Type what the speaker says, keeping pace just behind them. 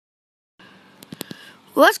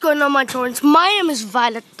What's going on, my Thorns? My name is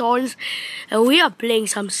Violet Thorns, and we are playing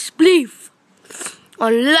some SLEEF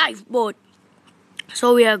on lifeboat.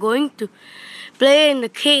 So we are going to play in the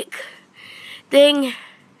cake thing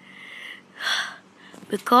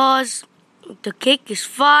because the cake is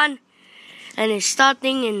fun and it's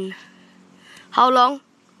starting in how long?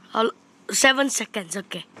 7 seconds.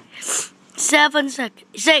 Okay, 7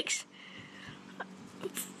 seconds. 6,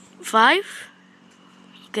 5.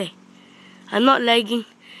 Okay. I'm not lagging.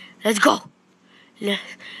 Let's go.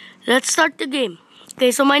 Let's start the game.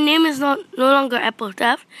 Okay, so my name is no longer Apple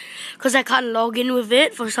Theft because I can't log in with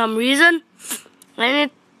it for some reason,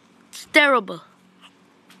 and it's terrible.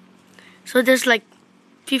 So there's like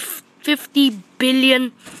 50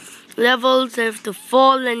 billion levels. I have to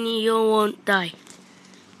fall and you won't die.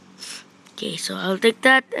 Okay, so I'll take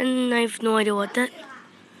that, and I have no idea what that.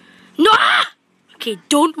 No! Okay,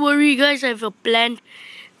 don't worry, guys. I have a plan.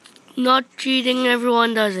 Not cheating,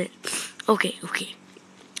 everyone does it. Okay.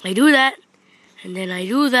 I do that, and then I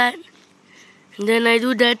do that, and then I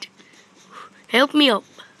do that. Help me up.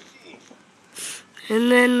 And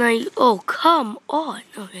then oh, come on.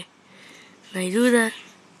 Okay. And I do that.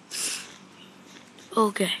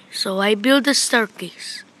 Okay, so I build a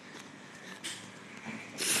staircase.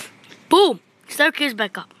 Boom! Staircase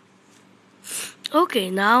back up. Okay,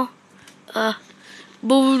 now,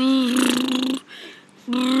 boom.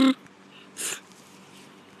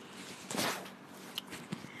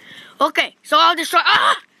 Okay, so I'll destroy.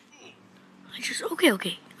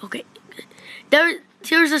 Okay.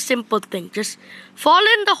 Here's a simple thing. Just fall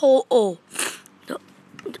in the hole. Oh,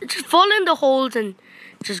 just fall in the holes and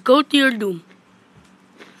just go to your doom.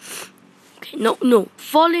 Okay, no.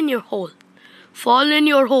 Fall in your hole. Fall in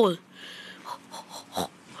your hole.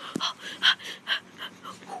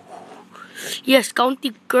 Yes,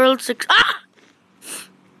 County Girl 6.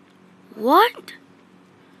 What?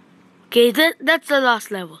 Okay, that's the last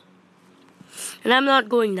level. And I'm not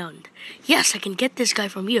going down. Yes, I can get this guy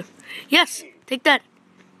from here. Yes, take that.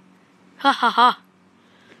 Ha.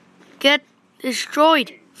 Get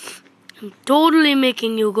destroyed. I'm totally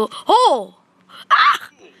making you go. Oh!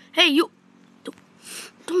 Hey, you.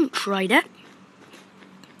 Don't try that.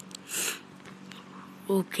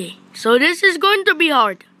 Okay, so this is going to be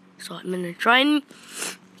hard. So I'm going to try and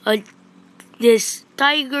this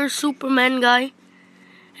Tiger Superman guy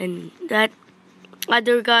and that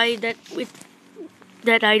other guy that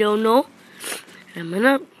I don't know. I'm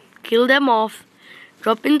gonna kill them off.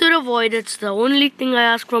 Drop into the void. That's the only thing I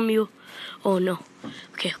ask from you. Oh no.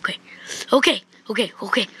 Okay. Ooh,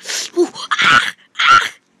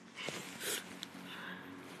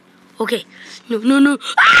 Okay. No.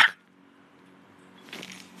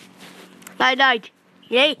 I died.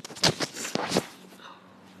 Yay.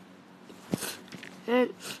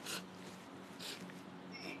 And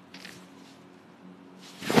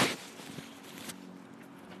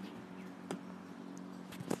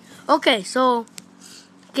Okay, so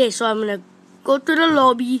I'm gonna go to the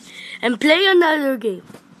lobby and play another game.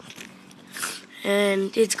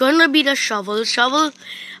 And it's gonna be the shovel.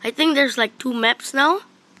 I think there's like 2 maps now.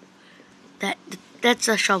 That's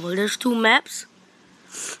a shovel. There's 2 maps.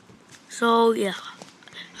 So yeah,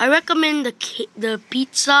 I recommend the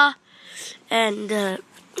pizza and the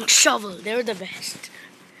shovel. They're the best.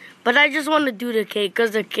 But I just want to do the cake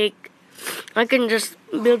because the cake, I can just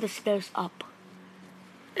build the stairs up.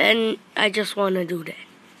 And I just want to do that.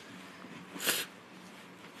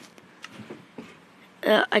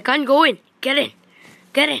 I can't go in. Get in.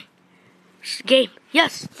 Game.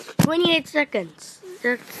 Yes. 28 seconds.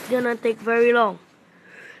 That's gonna take very long.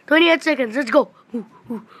 28 seconds. Let's go.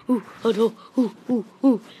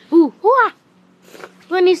 Ooh.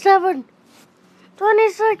 27.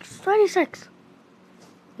 26. 26.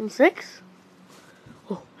 26?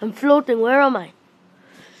 Oh, I'm floating. Where am I?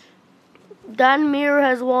 Dan Mir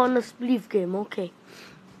has won a SLEEF game. Okay.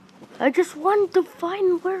 I just want to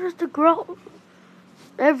find where is the ground.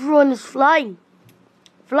 Everyone is flying.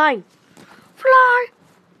 Fly.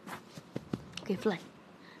 Okay, fly.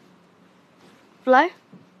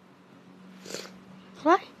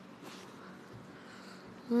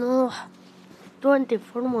 No.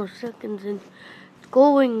 24 more seconds and it's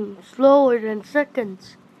going slower than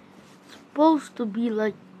seconds. It's supposed to be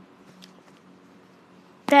like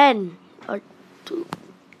 10 or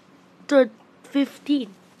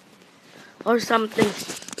 15 or something.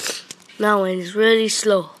 Now it's really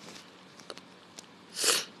slow.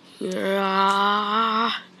 Okay,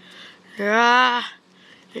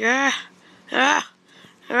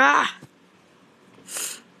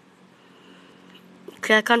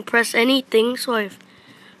 I can't press anything, so I have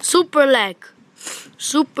super lag.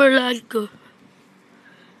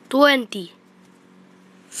 20.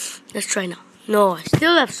 Let's try now. No, I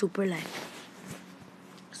still have super lag.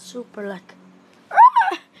 Super lag.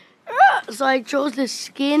 So I chose this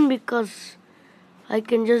skin because I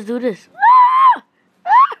can just do this.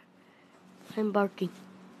 I'm barking.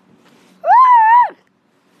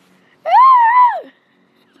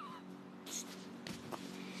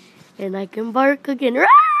 And I can bark again.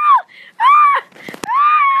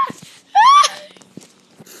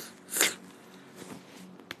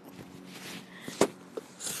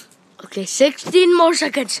 Okay, 16 more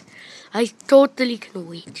seconds. I totally can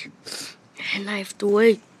wait. And I have to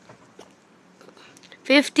wait.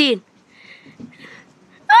 15.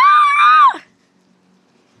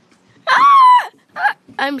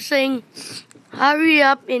 I'm saying hurry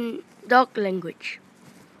up in dog language.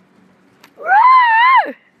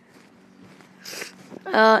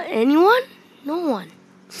 Anyone? No one.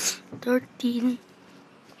 13.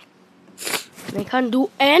 I can't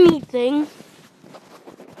do anything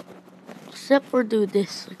except for do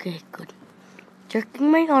this. Okay, good.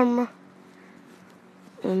 Checking my armor.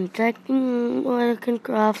 I'm checking what I can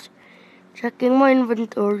craft. Checking my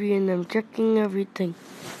inventory, and I'm checking everything.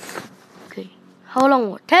 Okay. How long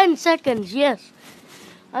more? 10 seconds, yes.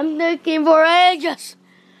 I'm taking for ages.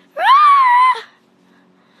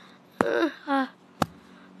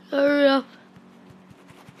 Hurry up.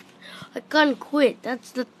 I can't quit,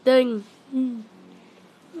 that's the thing.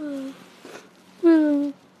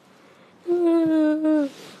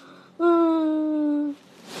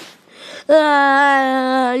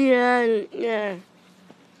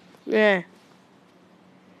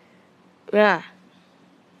 Yeah.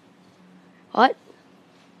 What?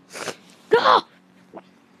 Go!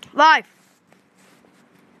 5,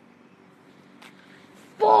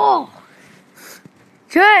 4,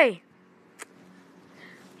 3,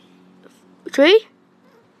 3?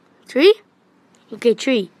 Okay,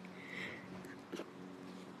 3,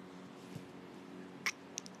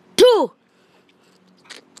 2,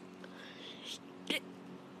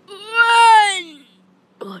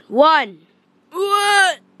 1.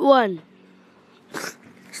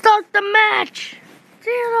 Start the match.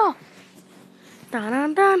 0. Dun,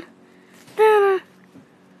 dun, dun, dun.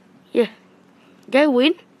 Yeah. Did I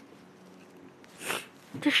win?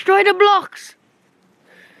 Destroy the blocks.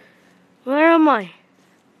 Where am I?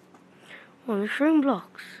 Oh, destroying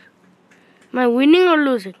blocks. Am I winning or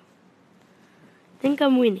losing? I think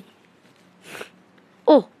I'm winning.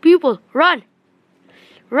 Oh, people, run.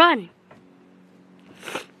 Run.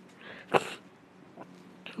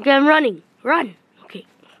 Okay, I'm running. Run. Okay.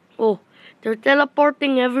 Oh, they're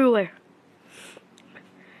teleporting everywhere.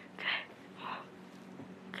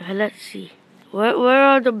 Okay, let's see. Where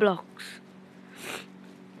are the blocks?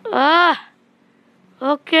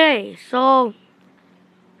 Okay, so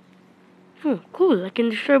cool, I can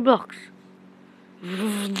destroy blocks.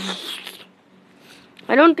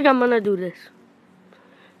 I don't think I'm gonna do this.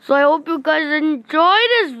 So I hope you guys enjoy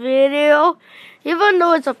this video. Even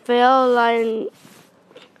though it's a fail, I'll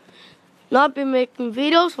not be making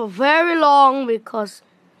videos for very long because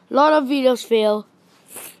a lot of videos fail.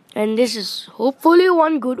 And this is hopefully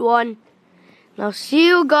one good one. Now see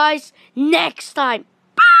you guys next time.